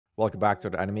Welcome back to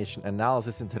the animation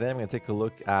analysis, and today I'm going to take a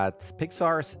look at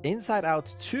Pixar's Inside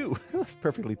Out 2. That's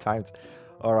perfectly timed.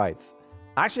 All right.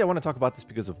 Actually, I want to talk about this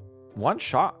because of one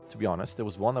shot, to be honest. There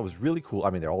was one that was really cool.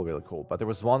 I mean, they're all really cool, but there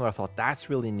was one where I thought, that's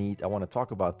really neat. I want to talk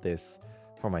about this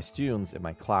for my students in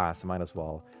my class. I might as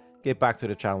well get back to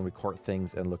the channel, record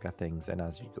things, and look at things. And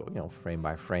as you go, you know, frame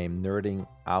by frame, nerding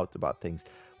out about things.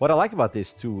 What I like about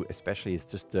this, too, especially, is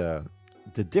just the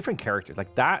different characters.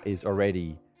 Like, that is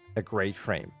already a great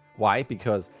frame. Why?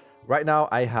 Because right now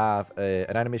I have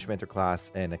an animation mentor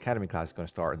class and academy class going to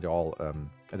start, and they're all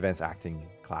advanced acting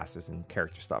classes and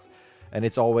character stuff. And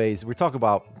it's always, we talk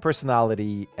about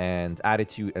personality and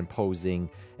attitude and posing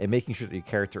and making sure that your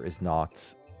character is not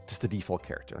just the default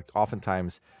character. Like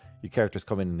oftentimes your characters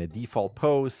come in a default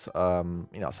pose. You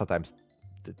know, sometimes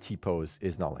the T-pose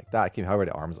is not like that. However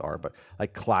the arms are, but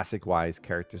like classic wise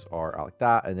characters are like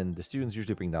that. And then the students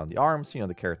usually bring down the arms. You know,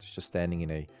 the character's just standing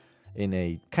in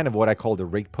a kind of what I call the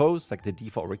rig pose, like the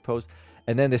default rig pose,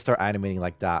 and then they start animating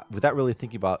like that without really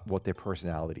thinking about what their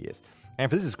personality is. And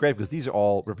this is great because these are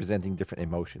all representing different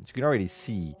emotions. You can already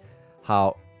see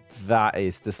how that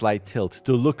is the slight tilt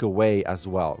to look away as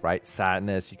well, right?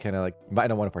 Sadness, you kind of like, you might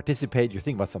not want to participate, you're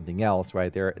thinking about something else,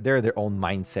 right? They're their own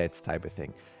mindsets type of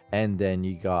thing. And then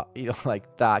you got, you know,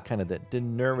 like that kind of the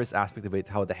nervous aspect of it,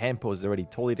 how the hand pose is already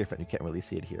totally different. You can't really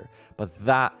see it here, but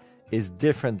that is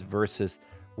different versus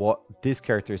what this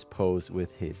character is posed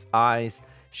with his eyes.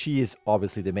 She is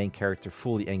obviously the main character,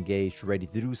 fully engaged, ready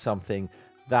to do something.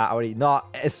 That already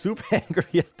not super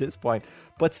angry at this point,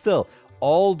 but still,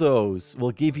 all those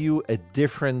will give you a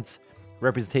different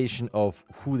representation of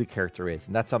who the character is.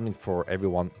 And that's something for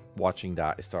everyone watching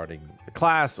that is starting a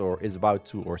class or is about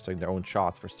to, or starting their own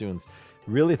shots for students.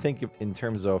 Really think in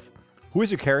terms of who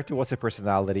is your character, what's their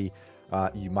personality.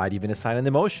 You might even assign an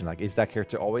emotion, like is that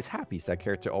character always happy, is that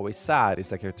character always sad, is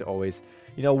that character always,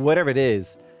 you know, whatever it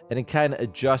is, and then kind of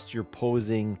adjust your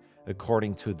posing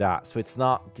according to that. So it's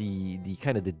not the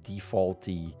kind of the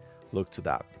defaulty look to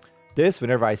that. This,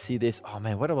 whenever I see this, oh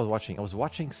man, what I was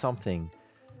watching something,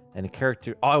 and a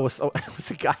character, it was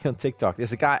a guy on TikTok.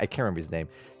 There's a guy, I can't remember his name.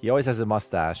 He always has a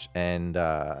mustache, and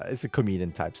it's a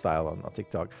comedian type style on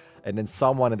TikTok. And then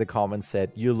someone in the comments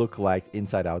said, "You look like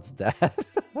Inside Out's dad."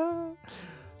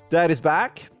 That is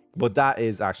back, but that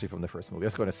is actually from the first movie. I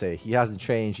was going to say, he hasn't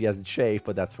changed, he hasn't shaved,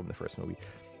 but that's from the first movie.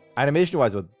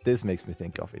 Animation-wise, what this makes me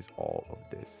think of is all of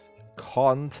this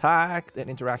contact and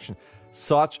interaction.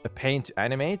 Such a pain to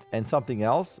animate, and something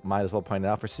else, might as well point it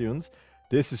out for students,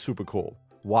 this is super cool.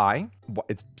 Why?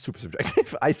 It's super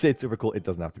subjective. I say it's super cool. It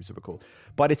doesn't have to be super cool.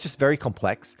 But it's just very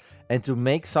complex. And to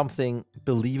make something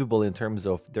believable in terms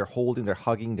of they're holding, they're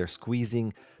hugging, they're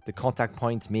squeezing, the contact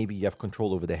points, maybe you have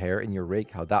control over the hair in your rig,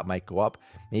 how that might go up.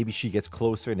 Maybe she gets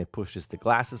closer and it pushes the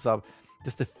glasses up.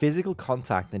 Just the physical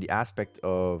contact and the aspect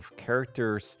of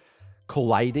characters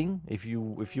colliding, if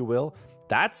you will.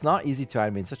 That's not easy to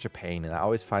animate. It's such a pain. And I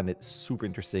always find it super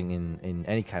interesting in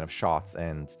any kind of shots,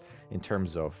 and in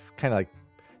terms of kind of like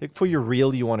for your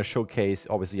reel, you want to showcase,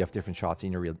 obviously you have different shots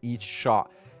in your reel. Each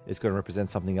shot is going to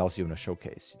represent something else you want to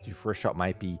showcase. Your first shot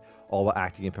might be all about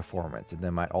acting and performance, and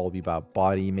then might all be about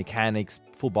body mechanics,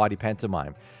 full body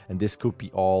pantomime. And this could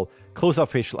be all close-up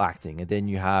facial acting. And then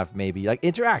you have maybe like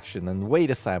interaction and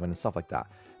weight assignment and stuff like that.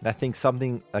 And I think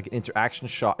something like an interaction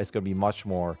shot is going to be much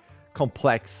more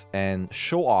complex and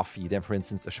show-offy than, for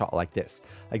instance, a shot like this.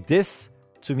 Like this,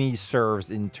 to me,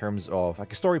 serves in terms of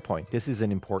like a story point. This is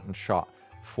an important shot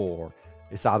for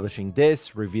establishing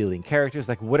this, revealing characters,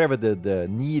 like whatever the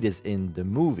need is in the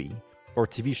movie or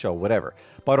TV show, whatever.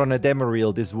 But on a demo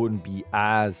reel, this wouldn't be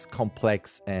as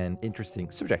complex and interesting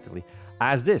subjectively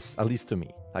as this, at least to me.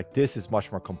 Like this is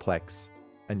much more complex,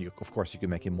 and of course you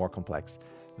can make it more complex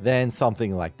than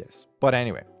something like this. But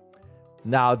anyway,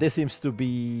 now this seems to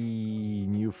be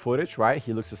new footage, right?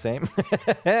 He looks the same.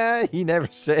 He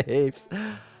never shaves.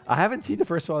 I haven't seen the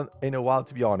first one in a while,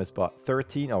 to be honest, but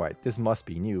 13, all right, this must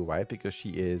be new, right? Because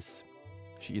she is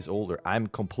older. I'm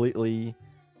completely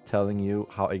telling you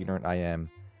how ignorant I am,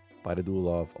 but I do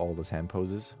love all those hand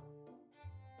poses.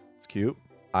 It's cute.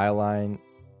 Eyeline.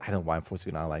 I don't know why I'm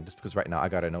forcing an eyeline, just because right now I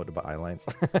got a note about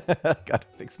eyelines. I gotta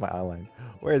fix my eyeline.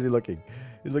 Where is he looking?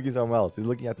 He's looking somewhere else. He's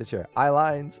looking at the chair.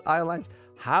 Eyelines, eyelines.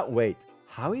 Wait,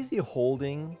 how is he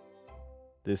holding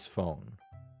this phone?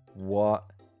 What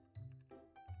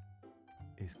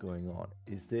is going on?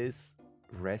 Is this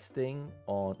resting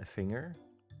on a finger?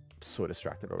 I'm so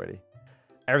distracted already.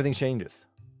 Everything changes.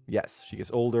 Yes, she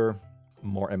gets older,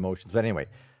 more emotions. But anyway,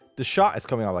 the shot is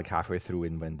coming out like halfway through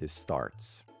when this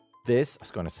starts. This, I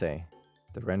was going to say,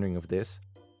 the rendering of this,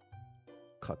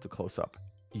 cut to close up.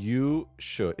 You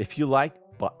should, if you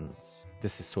like buttons.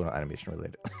 This is so not animation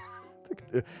related.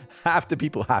 Half the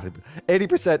people,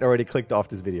 80% already clicked off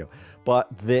this video. But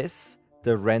this,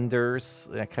 the renders,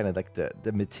 kind of like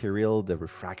the material, the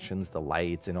refractions, the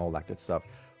lights, and all that good stuff.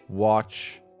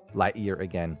 Watch Lightyear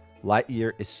again.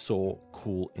 Lightyear is so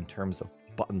cool in terms of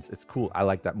buttons. It's cool. I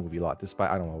like that movie a lot,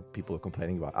 despite I don't know what people are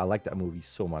complaining about. I like that movie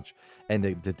so much. And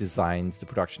the designs, the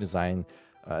production design,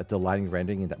 the lighting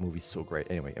rendering in that movie is so great.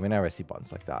 Anyway, whenever I see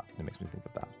buttons like that, it makes me think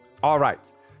of that. All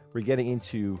right, we're getting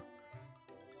into...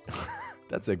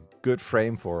 That's a good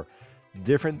frame for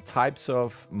different types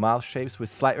of mouth shapes with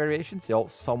slight variations. They're all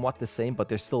somewhat the same, but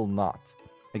they're still not.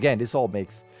 Again, this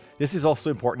is also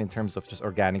important in terms of just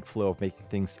organic flow of making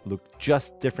things look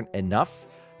just different enough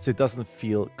so it doesn't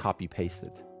feel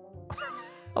copy-pasted.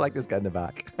 I like this guy in the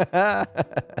back.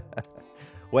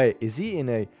 Wait, is he in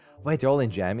a... Wait, they're all in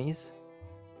jammies?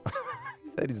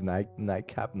 Is that his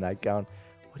nightcap, nightgown?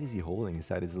 What is he holding? Is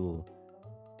that his little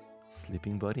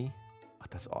sleeping buddy? Oh,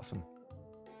 that's awesome.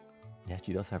 Yeah,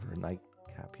 she does have her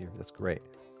nightcap here. That's great.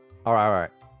 All right, all right.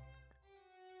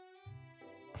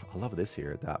 I love this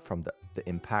here. That from the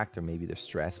impact or maybe the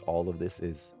stress, all of this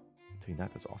is doing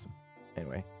that. That's awesome.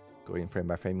 Anyway, going frame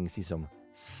by frame, you can see some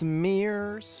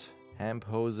smears, hand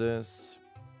poses.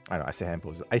 I know I say hand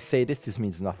poses. I say this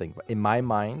means nothing. But in my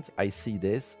mind, I see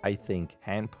this. I think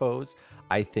hand pose.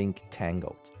 I think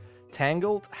Tangled.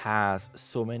 Tangled has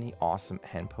so many awesome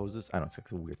hand poses. I know it's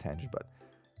like a weird tangent, but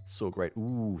so great.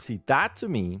 Ooh, see that to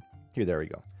me. Here, there we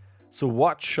go. So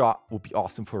what shot would be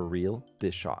awesome for a reel?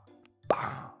 This shot.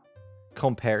 Bah!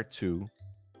 Compared to,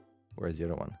 where's the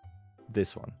other one?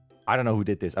 This one. I don't know who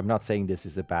did this. I'm not saying this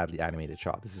is a badly animated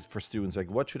shot. This is for students. Like,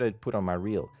 what should I put on my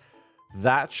reel?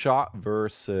 That shot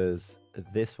versus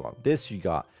this one. This, you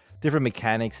got different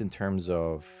mechanics in terms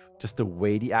of just the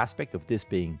weighty aspect of this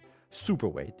being super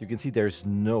weight. You can see there's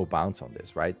no bounce on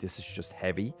this, right? This is just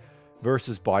heavy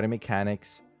versus body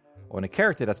mechanics on a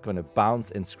character that's going to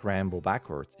bounce and scramble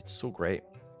backwards. It's so great.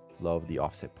 Love the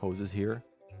offset poses here.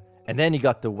 And then you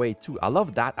got the weight too. I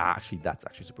love that. Actually, that's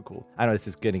actually super cool. I know this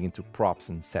is getting into props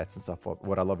and sets and stuff.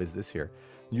 What I love is this here.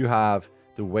 You have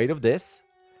the weight of this,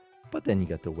 but then you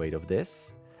got the weight of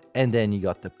this. And then you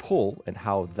got the pull and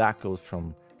how that goes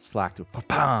from slack to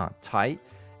tight.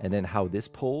 And then how this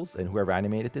pulls, and whoever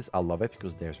animated this, I love it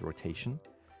because there's rotation.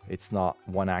 It's not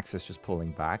one axis just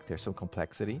pulling back. There's some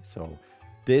complexity. So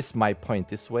this might point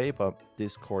this way, but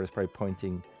this chord is probably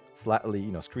pointing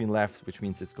slightly, screen left, which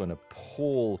means it's going to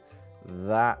pull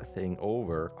that thing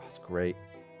over. Oh, it's great.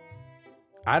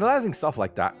 Analyzing stuff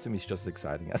like that to me is just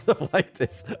exciting. Stuff like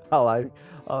this, I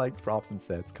like props and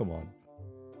sets. Come on,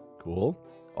 cool.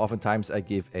 Oftentimes I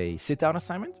give a sit-down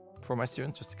assignment for my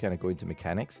students just to kind of go into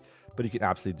mechanics, but you can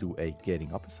absolutely do a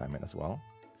getting up assignment as well.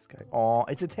 This guy, oh,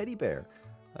 it's a teddy bear.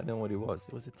 I don't know what it was.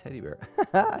 It was a teddy bear.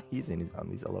 He's in his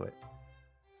undies. I love it.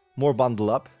 More bundle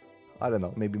up. I don't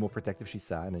know. Maybe more protective. She's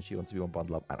sad and she wants to be more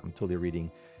bundle up. I'm totally reading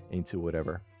into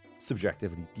whatever.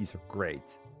 Subjectively, these are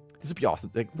great. This would be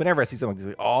awesome. Like whenever I see something like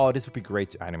this, oh, this would be great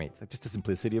to animate. Like just the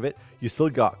simplicity of it. You still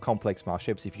got complex mouth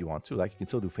shapes if you want to. Like you can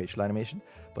still do facial animation,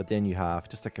 but then you have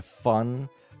just like a fun,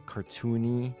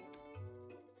 cartoony.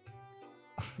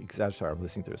 Sorry, I'm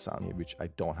listening to the sound here, which I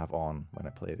don't have on when I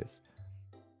play this.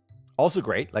 Also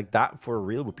great, like that for a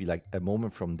reel would be like a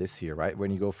moment from this here, right?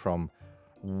 When you go from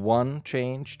one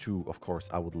change to, of course,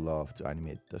 I would love to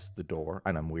animate the door,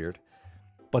 and I'm weird.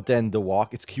 But then the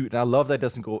walk, it's cute. And I love that it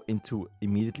doesn't go into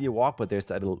immediately a walk, but there's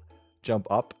that little jump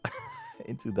up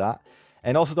into that.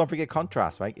 And also don't forget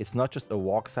contrast, right? It's not just a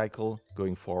walk cycle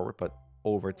going forward, but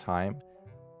over time,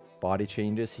 body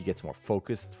changes. He gets more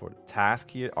focused for the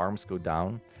task here. Arms go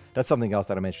down. That's something else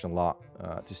that I mentioned a lot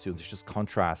to students. It's just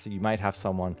contrast. So you might have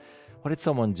someone, what did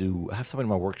someone do? I have someone in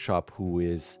my workshop who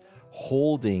is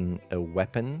holding a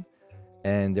weapon.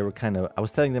 And they were I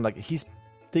was telling them, like, he's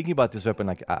thinking about this weapon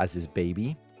like as his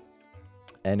baby.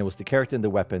 And it was the character in the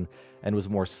weapon. And it was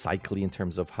more cycly in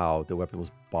terms of how the weapon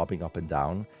was bobbing up and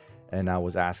down. And I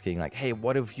was asking, like, hey,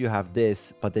 what if you have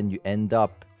this, but then you end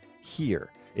up here?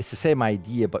 It's the same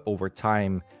idea, but over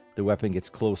time, the weapon gets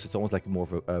close. It's almost like more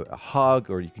of a hug,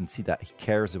 or you can see that he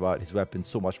cares about his weapon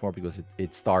so much more because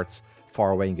it starts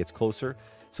far away and gets closer.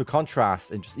 So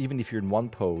contrast, and just even if you're in one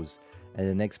pose and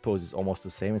the next pose is almost the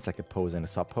same, it's like a pose and a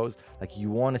sub pose. Like you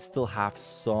want to still have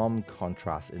some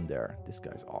contrast in there. This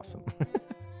guy's awesome.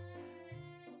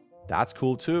 That's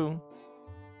cool too.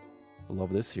 I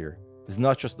love this here. It's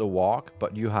not just the walk,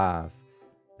 but you have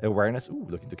awareness. Ooh,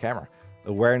 look into camera.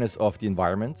 Awareness of the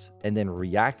environment and then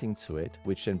reacting to it,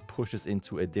 which then pushes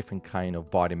into a different kind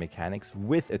of body mechanics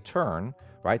with a turn,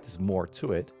 right? There's more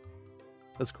to it.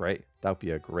 That's great. That would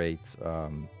be a great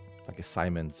like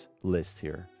assignment list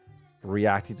here.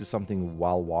 Reacting to something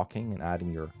while walking and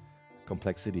adding your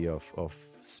complexity of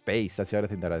space. That's the other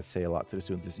thing that I say a lot to the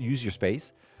students is use your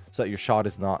space so that your shot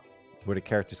is not where the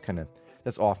character's kind of,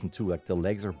 that's often too, like the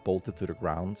legs are bolted to the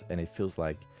ground and it feels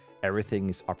like everything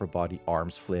is upper body,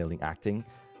 arms flailing, acting,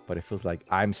 but it feels like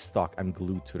I'm stuck, I'm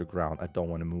glued to the ground, I don't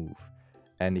want to move.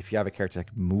 And if you have a character,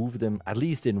 like move them at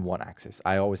least in one axis.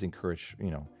 I always encourage, you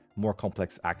know, more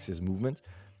complex axis movement,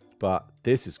 but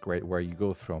this is great where you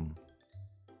go from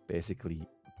basically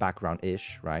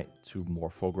background-ish, right, to more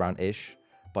foreground-ish,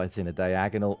 but it's in a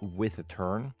diagonal with a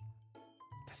turn.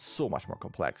 It's so much more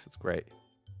complex. It's great.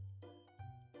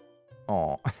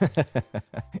 Oh,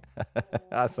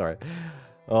 sorry.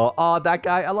 Oh, that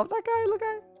guy. I love that guy. Look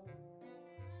at.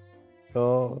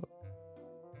 Oh,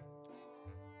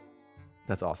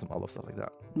 that's awesome. I love stuff like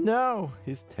that. No,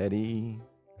 his teddy.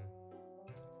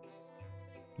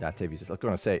 That Teddy's just. I was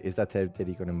gonna say, is that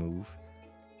Teddy gonna move?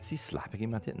 Is he slapping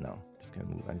him at it? No, just gonna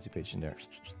move. Anticipation there.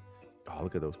 Oh,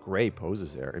 look at those great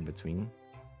poses there in between.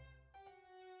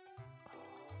 Oh,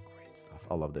 great stuff.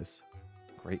 I love this.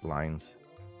 Great lines.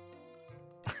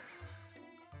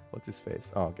 What's his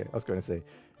face? Oh, okay. I was going to say,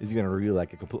 is he going to reveal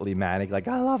like a completely manic, like,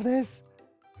 I love this?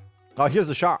 Oh, here's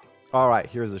the shot. All right,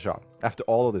 here's the shot. After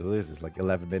all of this, what is this, like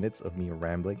 11 minutes of me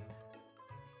rambling?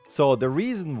 So the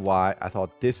reason why I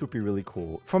thought this would be really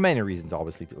cool, for many reasons,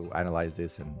 obviously, to analyze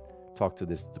this and talk to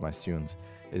this to my students,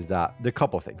 is that the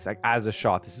couple of things. Like, as a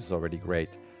shot, this is already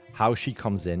great. How she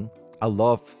comes in. I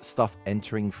love stuff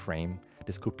entering frame.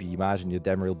 This could be, imagine your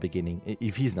demo beginning,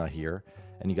 if he's not here.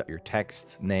 And you got your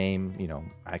text, name, you know,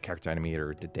 a character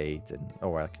animator, the date, and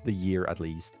or like the year at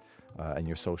least, and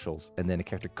your socials. And then a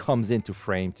character comes into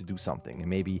frame to do something. And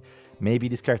maybe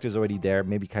this character is already there,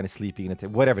 maybe kind of sleeping in it,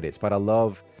 whatever it is. But I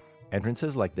love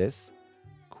entrances like this.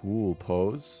 Cool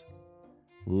pose.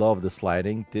 Love the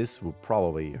sliding. This will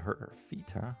probably hurt her feet,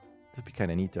 huh? This would be kind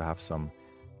of neat to have some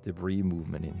debris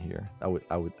movement in here. I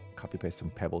would copy paste some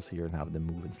pebbles here and have them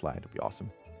move and slide. It'd be awesome.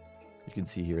 You can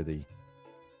see here the.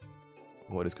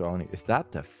 What is going on? Is that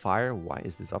the fire? Why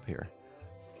is this up here?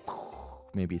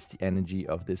 Maybe it's the energy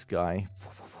of this guy.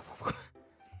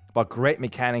 But great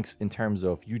mechanics in terms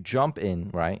of you jump in,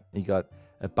 right? You got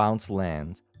a bounce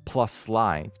land plus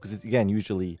slide. Because it's, again,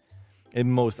 usually in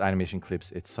most animation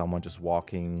clips, it's someone just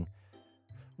walking,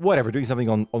 whatever, doing something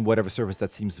on whatever surface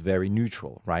that seems very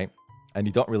neutral, right? And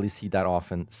you don't really see that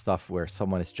often stuff where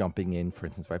someone is jumping in, for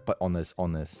instance, right? But on a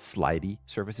slidey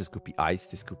surface, this could be ice,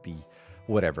 this could be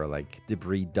whatever, like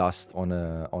debris, dust on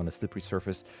a slippery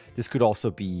surface. This could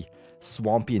also be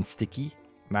swampy and sticky.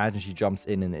 Imagine she jumps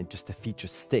in and just the feet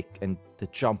just stick, and the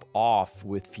jump off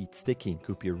with feet sticking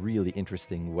could be a really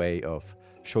interesting way of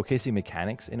showcasing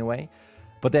mechanics in a way.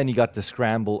 But then you got the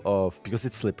scramble of, because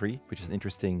it's slippery, which is an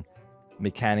interesting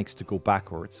mechanics to go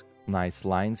backwards. Nice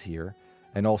lines here.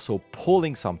 And also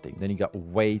pulling something. Then you got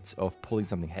weight of pulling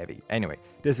something heavy. Anyway,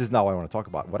 this is not what I want to talk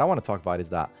about. What I want to talk about is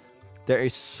that there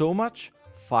is so much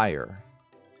fire,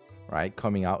 right,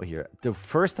 coming out here. The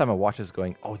first time I watched this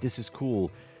going, oh, this is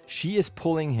cool. She is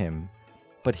pulling him,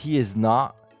 but he is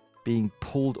not being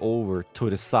pulled over to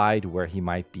the side where he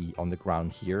might be on the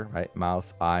ground here, right?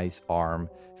 Mouth, eyes, arm,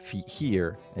 feet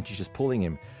here, and she's just pulling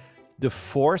him. The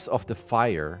force of the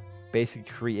fire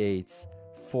basically creates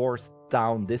force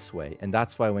down this way, and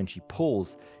that's why when she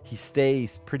pulls, he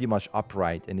stays pretty much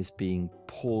upright and is being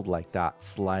pulled like that,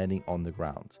 sliding on the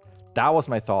ground. That was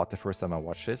my thought the first time I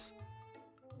watched this.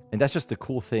 And that's just the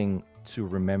cool thing to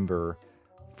remember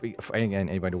for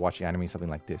anybody watching anime, something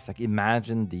like this. Like,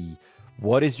 imagine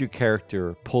what is your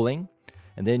character pulling?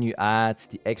 And then you add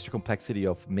the extra complexity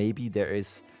of maybe there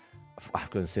is, I'm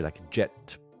going to say like a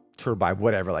jet turbine,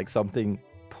 whatever, like something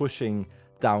pushing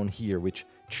down here, which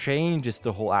changes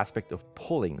the whole aspect of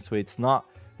pulling. So it's not,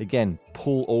 again,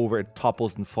 pull over, it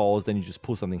topples and falls, then you just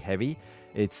pull something heavy.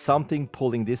 It's something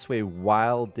pulling this way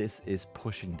while this is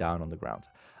pushing down on the ground.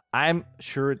 I'm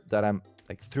sure that I'm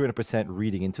like 300%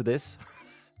 reading into this,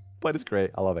 but it's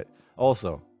great. I love it.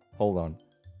 Also, hold on.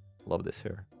 Love this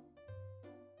here.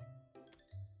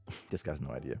 This guy's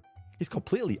no idea. He's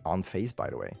completely unfazed, by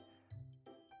the way.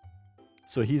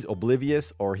 So he's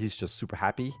oblivious or he's just super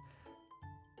happy.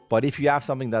 But if you have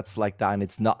something that's like that and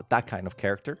it's not that kind of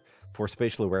character, for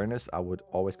spatial awareness, I would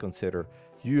always consider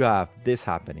you have this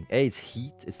happening. It's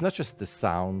heat. It's not just the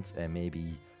sound and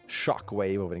maybe shock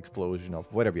wave of an explosion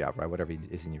of whatever you have, right? Whatever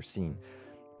is in your scene.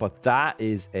 But that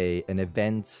is an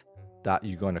event that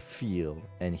you're going to feel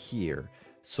and hear.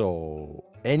 So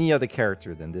any other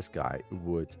character than this guy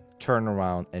would turn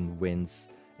around and wince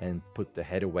and put the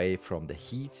head away from the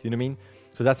heat. You know what I mean?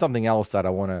 So that's something else that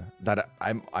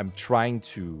I'm trying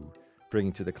to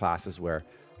bringing to the classes, where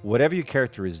whatever your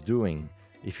character is doing,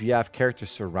 if you have characters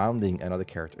surrounding another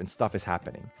character and stuff is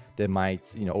happening, they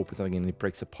might, you know, open something and it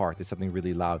breaks apart. There's something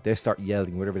really loud. They start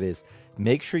yelling, whatever it is.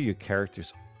 Make sure your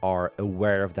characters are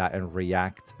aware of that and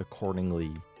react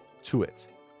accordingly to it.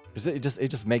 It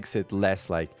just makes it less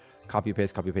like copy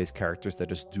paste characters that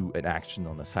just do an action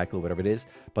on a cycle, whatever it is,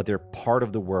 but they're part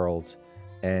of the world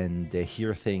and they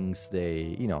hear things,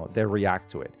 they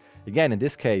react to it. Again, in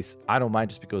this case, I don't mind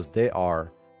just because they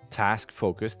are task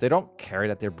focused. They don't care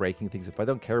that they're breaking things up. I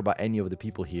don't care about any of the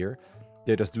people here.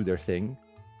 They just do their thing.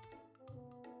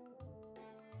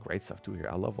 Great stuff too here.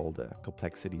 I love all the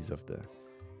complexities of the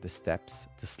steps,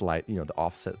 the slight, you know, the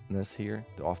offsetness here,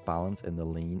 the off balance and the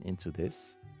lean into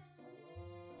this.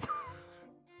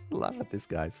 Love at this,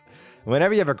 guys.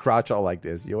 Whenever you have a crouch shot like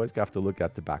this, you always have to look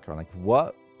at the background. Like,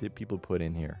 what did people put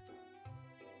in here?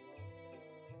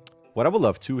 What I would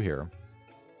love too here,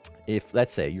 if,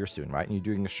 let's say, you're a student, right? And you're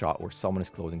doing a shot where someone is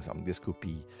closing something. This could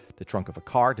be the trunk of a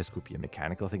car. This could be a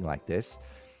mechanical thing like this.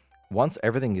 Once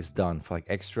everything is done for like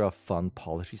extra fun,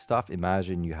 polishy stuff,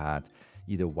 imagine you had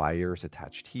either wires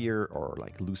attached here or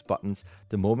like loose buttons.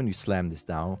 The moment you slam this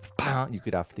down, you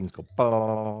could have things go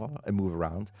and move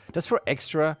around. Just for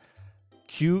extra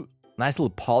cute, nice little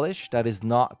polish that is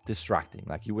not distracting.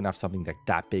 Like you wouldn't have something like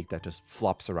that big that just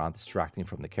flops around distracting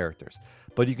from the characters.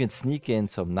 But you can sneak in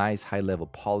some nice high-level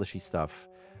polishy stuff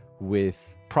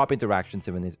with prop interactions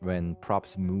and when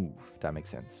props move, if that makes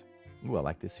sense. Ooh, I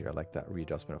like this here. I like that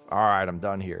readjustment of, all right, I'm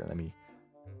done here. Let me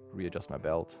readjust my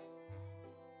belt.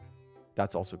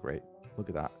 That's also great. Look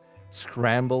at that.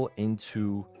 Scramble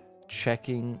into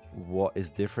checking what is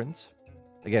different.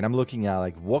 Again, I'm looking at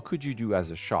like, what could you do as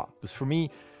a shot? Because for me,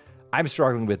 I'm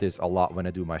struggling with this a lot when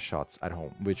I do my shots at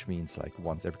home, which means like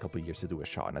once every couple of years to do a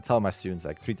shot. And I tell my students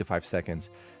like 3 to 5 seconds,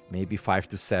 maybe 5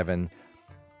 to 7.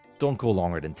 Don't go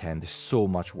longer than 10. There's so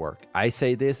much work. I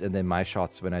say this, and then my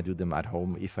shots, when I do them at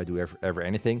home, if I do ever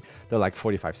anything, they're like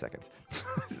 45 seconds.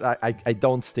 I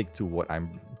don't stick to what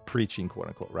I'm preaching, quote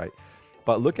unquote, right?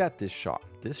 But look at this shot.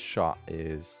 This shot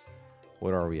is,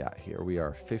 what are we at here? We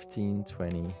are 15,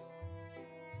 20.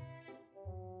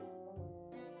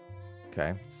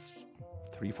 Okay, it's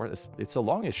 3, 4. It's a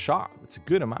longish shot. It's a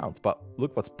good amount, but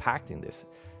look what's packed in this.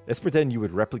 Let's pretend you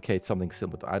would replicate something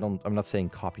similar. I'm not saying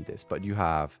copy this, but you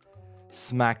have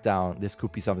smack down. This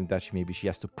could be something that maybe she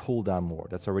has to pull down more.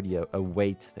 That's already a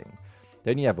weight thing.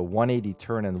 Then you have a 180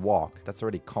 turn and walk. That's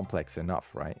already complex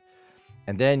enough, right?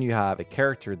 And then you have a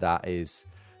character that is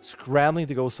scrambling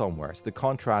to go somewhere. So the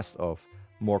contrast of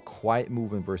more quiet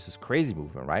movement versus crazy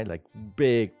movement, right? Like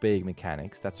big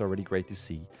mechanics. That's already great to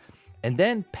see. And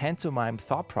then pantomime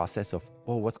thought process of,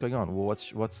 oh, what's going on? Well,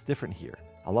 what's different here?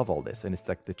 I love all this. And it's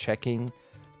like the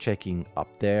checking up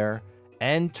there,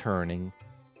 and turning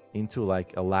into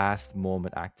like a last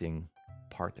moment acting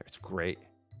part there. It's great.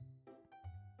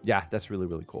 Yeah, that's really,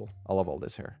 really cool. I love all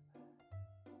this here.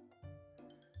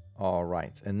 All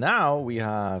right. And now we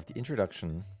have the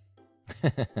introduction.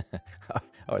 I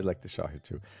always like the shot here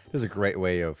too. This is a great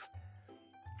way of,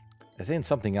 I think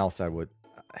something else I would,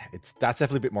 that's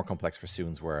definitely a bit more complex for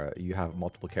students where you have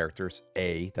multiple characters.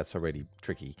 That's already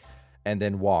tricky. And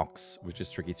then walks, which is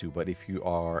tricky too. But if you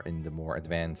are in the more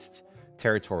advanced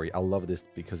territory, I love this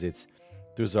because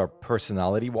those are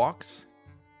personality walks.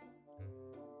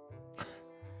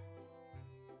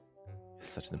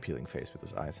 Such an appealing face with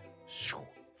those eyes.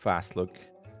 Fast look,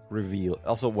 reveal.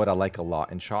 Also, what I like a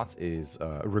lot in shots is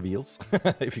reveals,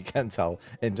 if you can't tell,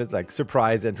 and just like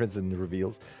surprise entrance and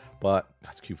reveals. But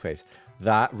that's a cute face.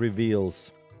 That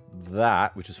reveals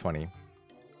that, which is funny.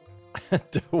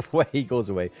 The way he goes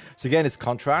away. So again, it's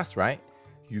contrast, right?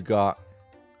 You got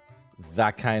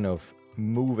that kind of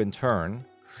move and turn,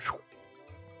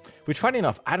 which, funny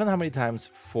enough, I don't know how many times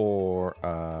for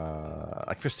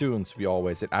like for students, we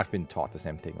always, and I've been taught the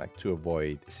same thing, like to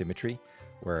avoid symmetry,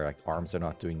 where like arms are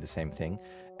not doing the same thing.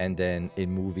 And then in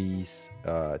movies,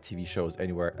 TV shows,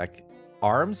 anywhere, like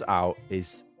arms out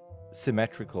is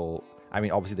symmetrical. I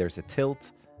mean, obviously there's a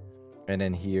tilt, and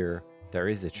then here there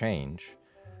is a change.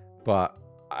 But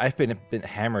I've been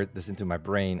hammered this into my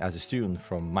brain as a student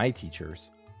from my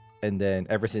teachers. And then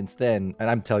ever since then, and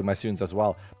I'm telling my students as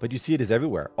well, but you see it is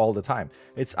everywhere all the time.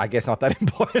 It's, I guess, not that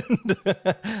important.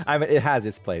 I mean, it has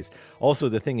its place. Also,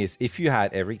 the thing is, if you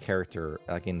had every character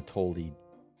like in totally,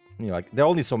 you know, like there are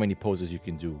only so many poses you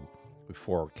can do with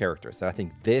 4 characters. And I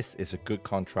think this is a good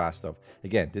contrast of,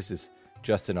 again, this is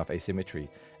just enough asymmetry.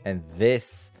 And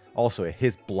this also,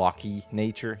 his blocky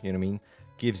nature, you know what I mean,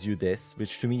 gives you this,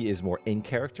 which to me is more in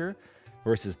character,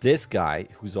 versus this guy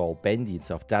who's all bendy and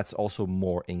stuff. That's also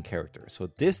more in character. So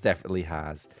this definitely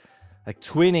has like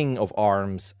twinning of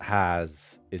arms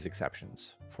has its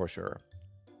exceptions for sure.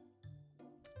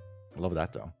 I love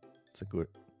that though. It's a good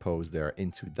pose there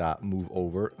into that move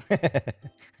over. I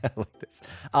like this.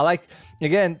 I like,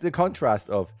 again, the contrast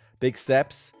of big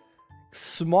steps,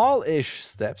 small-ish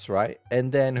steps, right?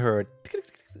 And then her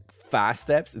fast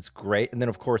steps. It's great. And then,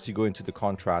 of course, you go into the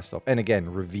contrast of, and again,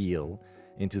 reveal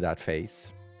into that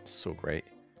face. It's so great.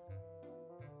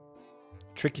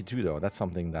 Tricky too, though. That's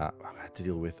something that I had to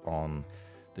deal with on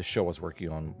the show I was working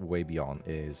on way beyond,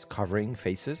 is covering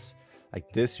faces.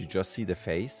 Like this, you just see the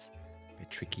face. A bit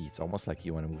tricky. It's almost like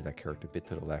you want to move that character a bit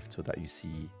to the left so that you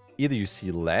see, either you see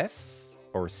less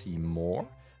or see more.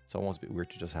 It's almost a bit weird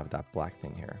to just have that black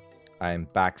thing here. I'm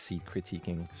backseat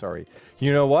critiquing. Sorry.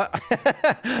 You know what?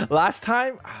 Last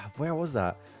time, where was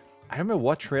that? I don't remember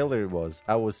what trailer it was.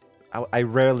 I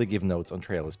rarely give notes on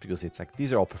trailers because it's like,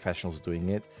 these are all professionals doing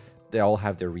it. They all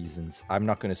have their reasons. I'm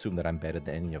not going to assume that I'm better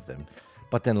than any of them.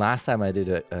 But then last time I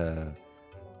did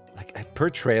like per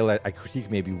trailer, I critiqued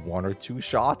maybe 1 or 2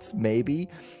 shots, maybe.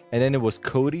 And then it was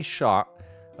Cody's shot.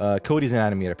 Cody's an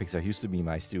animator at Pixar. He used to be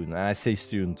my student. And I say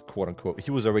student, quote unquote. He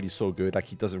was already so good. Like,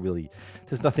 he doesn't really,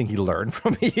 there's nothing he learned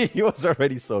from me. He was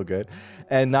already so good.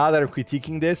 And now that I'm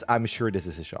critiquing this, I'm sure this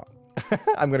is a shot.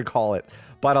 I'm going to call it.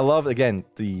 But I love, again,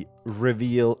 the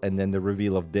reveal and then the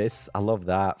reveal of this. I love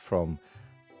that from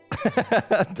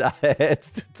that head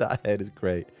to that head is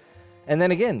great. And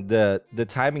then again, the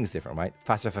timing is different, right?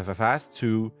 Fast, fast, fast, fast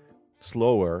to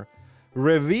slower.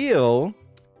 Reveal.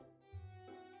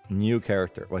 New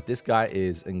character. What this guy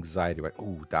is anxiety, right?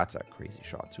 Oh, that's a crazy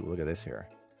shot too. Look at this here.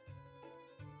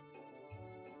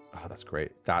 Oh, that's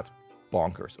great. That's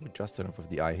bonkers. Oh, just enough of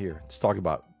the eye here. Let's talk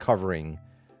about covering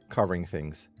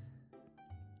things.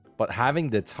 But having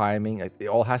the timing, it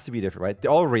all has to be different, right?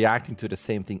 They're all reacting to the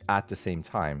same thing at the same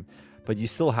time, but you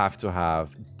still have to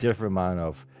have different amount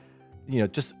of, you know,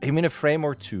 just I mean a frame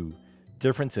or two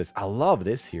differences. I love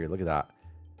this here. Look at that.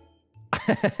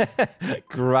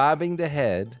 Grabbing the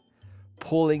head,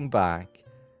 pulling back,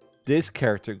 this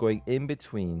character going in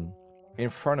between, in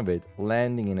front of it,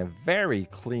 landing in a very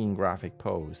clean graphic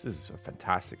pose. This is a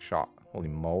fantastic shot. Holy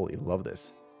moly, love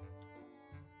this.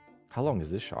 How long is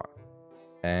this shot?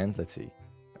 And let's see.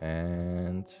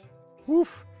 And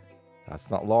woof.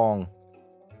 That's not long.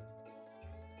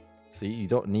 See, you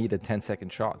don't need a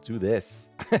 10-second shot. Do this.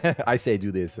 I say do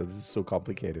this. This is so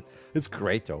complicated. It's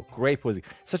great though. Great posing.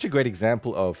 Such a great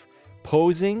example of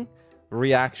posing,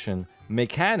 reaction,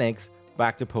 mechanics,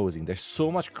 back to posing. There's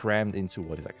so much crammed into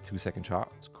what is like a 2-second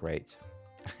shot. It's great.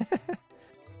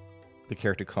 The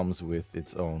character comes with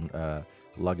its own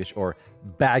luggage or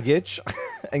baggage.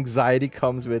 Anxiety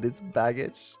comes with its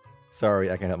baggage.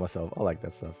 Sorry, I can't help myself. I like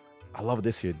that stuff. I love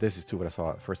this here. This is too what I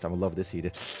saw first time. I love this here.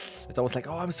 It's almost like,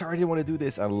 oh, I'm sorry, I didn't want to do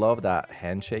this. I love that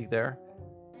handshake there.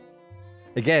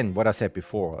 Again, what I said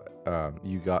before,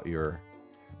 you got your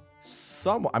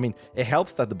somewhat. I mean, it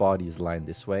helps that the body is lined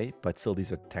this way, but still,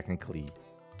 these are technically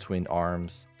twinned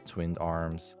arms. And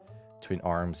I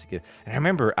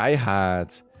remember I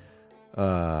had, I'm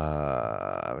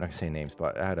not gonna say names,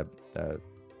 but I had a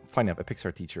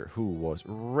Pixar teacher who was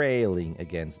railing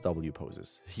against W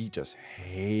poses. He just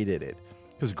hated it.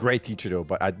 He was a great teacher though,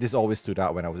 but this always stood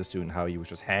out when I was a student, how he was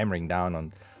just hammering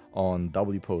down on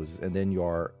W poses, and then you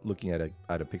are looking at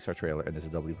a Pixar trailer and there's a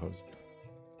W pose.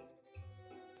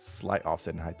 Slight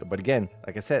offset in height though, but again,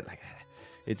 like I said, like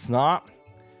it's not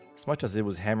as much as it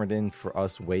was hammered in for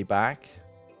us way back.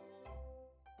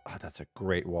 Oh, that's a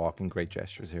great walk and great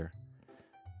gestures here.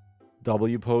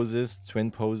 W poses, twin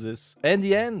poses, and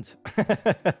the end.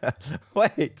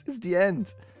 Wait, it's the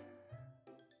end.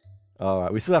 All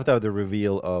right, we still have to have the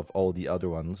reveal of all the other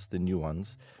ones, the new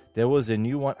ones. There was a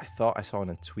new one I thought I saw in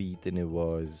a tweet, and it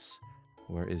was,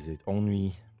 where is it?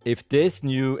 Only if this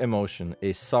new emotion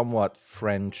is somewhat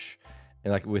French,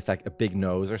 and like with like a big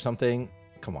nose or something,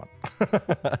 come on.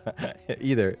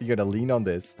 Either you're gonna lean on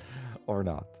this or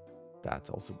not.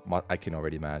 That's also, I can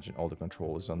already imagine all the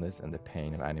controllers on this and the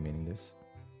pain of animating this.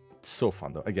 It's so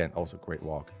fun though. Again, also great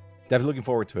walk. Definitely looking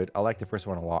forward to it. I like the first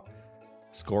one a lot.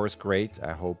 Score is great.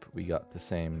 I hope we got the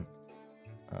same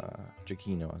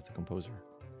Giacchino as the composer.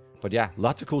 But yeah,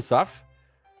 lots of cool stuff.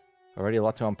 Already a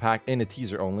lot to unpack in a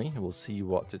teaser only. We'll see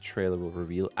what the trailer will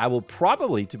reveal. I will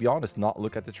probably, to be honest, not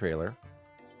look at the trailer.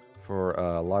 For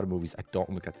a lot of movies, I don't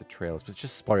look at the trailers. But it's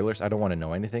just spoilers. I don't want to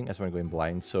know anything. I just want to go in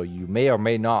blind. So you may or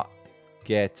may not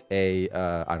get a,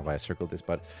 I don't know why I circled this,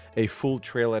 but a full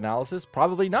trailer analysis.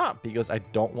 Probably not, because I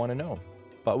don't want to know.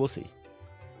 But we'll see.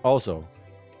 Also,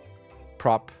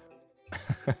 prop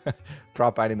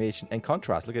animation and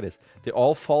contrast. Look at this. They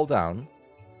all fall down,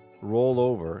 roll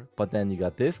over, but then you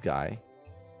got this guy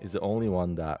is the only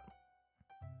one that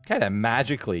kind of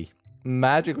magically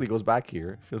goes back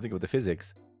here. If you think of the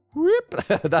physics. Whoop!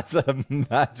 That's a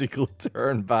magical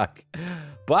turn back.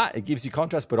 But it gives you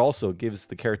contrast, but also gives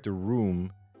the character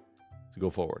room to go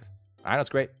forward. I know, it's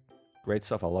great. Great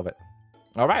stuff. I love it.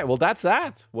 All right, well, that's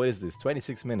that. What is this?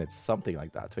 26 minutes, something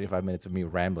like that. 25 minutes of me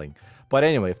rambling. But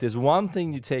anyway, if there's one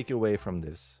thing you take away from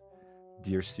this,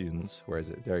 dear students, where is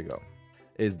it? There you go.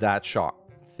 Is that shot.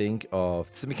 Think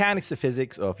of the mechanics, the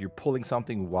physics of you're pulling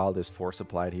something while there's force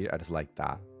applied here. I just like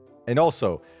that. And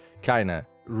also, kind of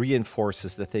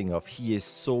reinforces the thing of he is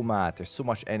so mad. There's so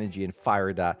much energy and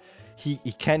fire that he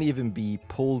can't even be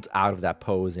pulled out of that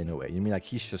pose in a way. You mean like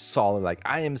he's just solid, like,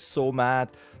 I am so mad.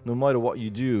 No matter what you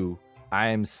do, I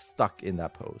am stuck in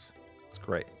that pose. It's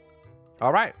great.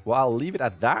 All right, well, I'll leave it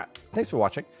at that. Thanks for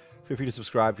watching. Feel free to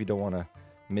subscribe if you don't want to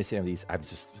miss any of these. I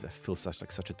feel such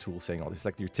a tool saying all this.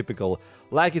 Like your typical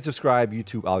like and subscribe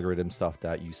YouTube algorithm stuff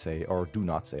that you say or do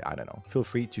not say. I don't know. Feel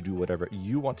free to do whatever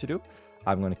you want to do.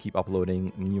 I'm going to keep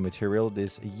uploading new material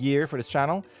this year for this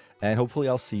channel. And hopefully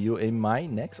I'll see you in my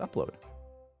next upload.